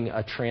doing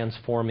a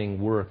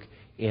transforming work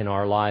in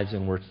our lives,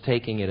 and we're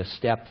taking it a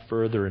step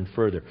further and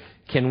further.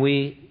 Can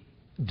we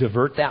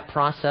divert that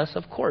process?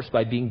 Of course,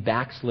 by being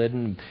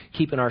backslidden,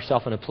 keeping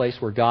ourselves in a place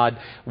where God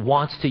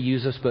wants to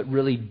use us but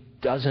really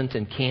doesn't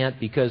and can't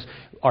because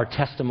our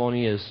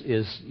testimony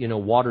is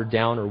watered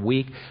down or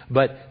weak.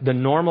 But the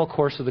normal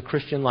course of the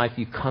Christian life,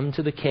 you come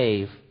to the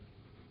cave,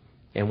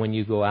 and when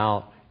you go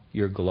out,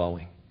 you're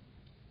glowing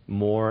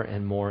more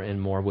and more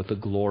and more with the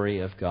glory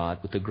of God,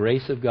 with the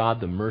grace of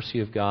God, the mercy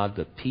of God,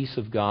 the peace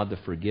of God, the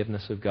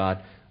forgiveness of God.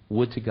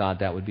 Would to God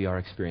that would be our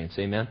experience.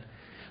 Amen?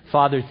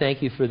 Father,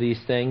 thank you for these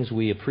things.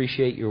 We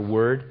appreciate your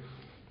word.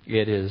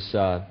 It is,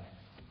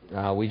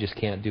 we just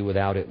can't do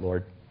without it,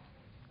 Lord.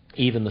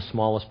 Even the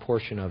smallest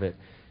portion of it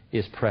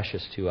is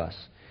precious to us.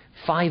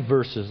 5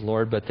 verses,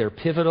 Lord, but they're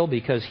pivotal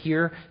because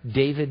here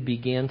David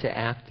began to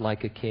act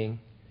like a king.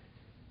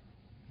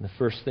 And the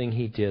first thing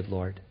he did,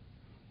 Lord,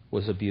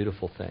 was a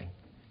beautiful thing.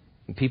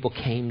 And people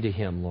came to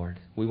him, Lord.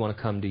 We want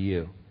to come to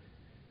you.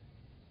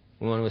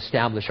 We want to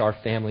establish our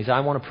families.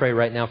 I want to pray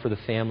right now for the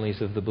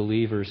families of the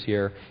believers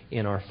here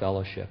in our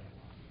fellowship.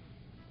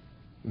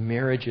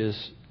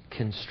 Marriages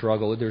can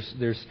struggle.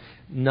 There's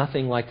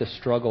nothing like the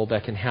struggle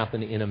that can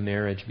happen in a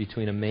marriage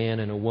between a man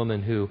and a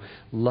woman who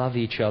love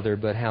each other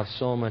but have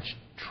so much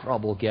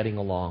trouble getting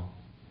along.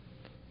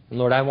 And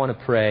Lord, I want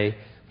to pray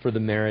for the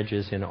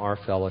marriages in our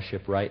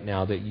fellowship right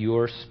now that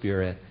your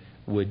Spirit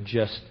would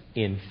just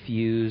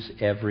infuse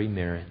every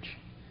marriage,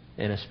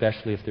 and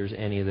especially if there's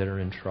any that are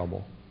in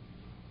trouble.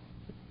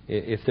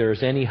 If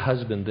there's any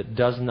husband that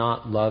does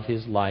not love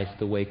his life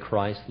the way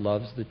Christ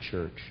loves the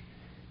church,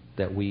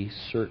 that we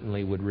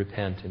certainly would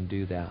repent and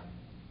do that.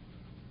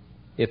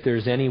 If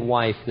there's any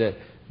wife that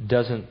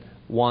doesn't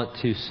want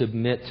to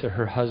submit to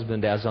her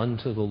husband as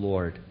unto the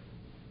Lord,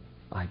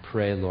 I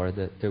pray, Lord,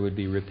 that there would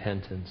be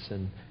repentance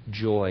and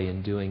joy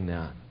in doing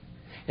that.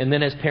 And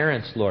then as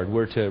parents, Lord,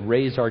 we're to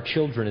raise our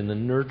children in the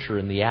nurture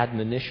and the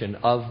admonition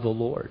of the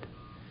Lord,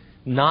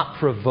 not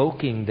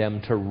provoking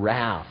them to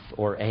wrath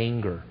or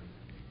anger.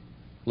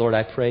 Lord,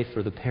 I pray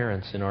for the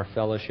parents in our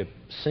fellowship,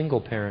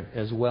 single parent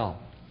as well,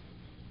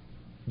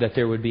 that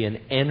there would be an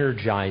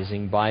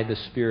energizing by the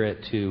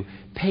Spirit to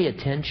pay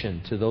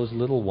attention to those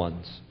little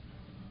ones,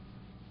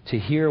 to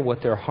hear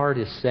what their heart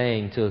is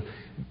saying, to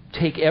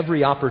take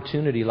every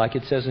opportunity, like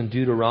it says in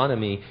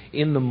Deuteronomy,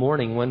 in the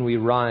morning when we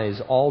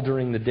rise, all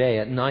during the day,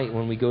 at night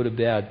when we go to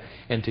bed,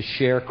 and to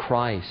share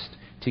Christ,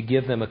 to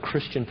give them a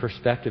Christian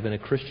perspective and a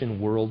Christian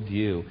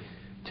worldview,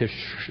 to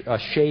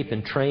shape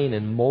and train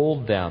and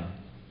mold them,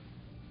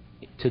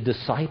 to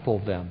disciple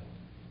them,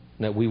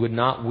 that we would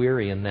not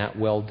weary in that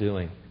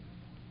well-doing.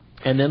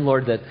 And then,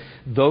 Lord, that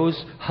those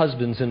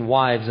husbands and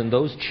wives and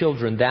those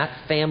children,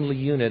 that family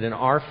unit and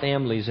our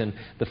families and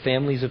the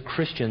families of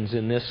Christians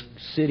in this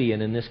city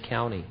and in this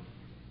county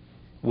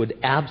would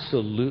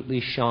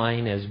absolutely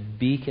shine as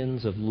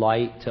beacons of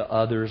light to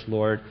others,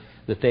 Lord,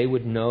 that they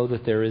would know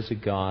that there is a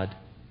God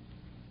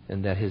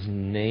and that His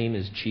name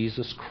is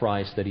Jesus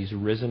Christ, that He's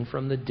risen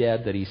from the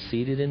dead, that He's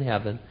seated in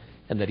heaven,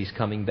 and that He's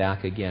coming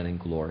back again in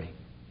glory.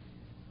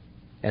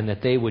 And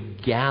that they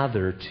would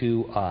gather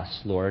to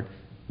us, Lord,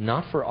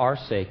 not for our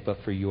sake, but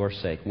for your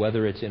sake,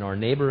 whether it's in our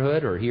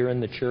neighborhood or here in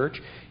the church,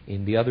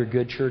 in the other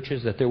good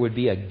churches, that there would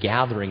be a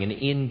gathering, an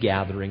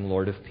ingathering,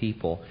 Lord, of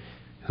people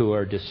who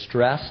are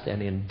distressed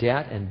and in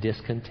debt and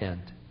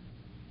discontent.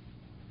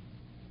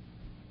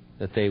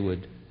 That they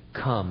would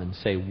come and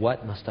say,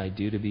 what must I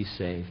do to be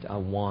saved? I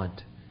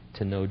want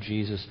to know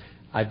Jesus.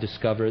 I've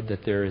discovered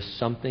that there is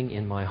something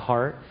in my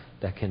heart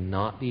that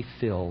cannot be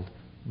filled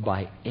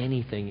by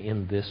anything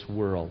in this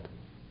world.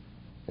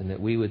 And that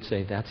we would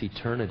say, that's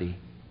eternity.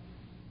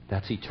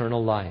 That's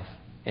eternal life.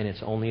 And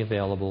it's only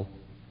available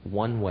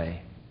one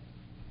way,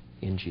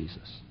 in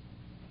Jesus.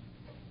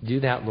 Do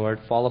that,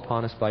 Lord. Fall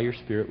upon us by your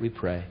Spirit, we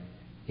pray.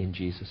 In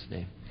Jesus'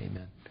 name,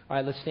 amen. All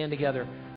right, let's stand together.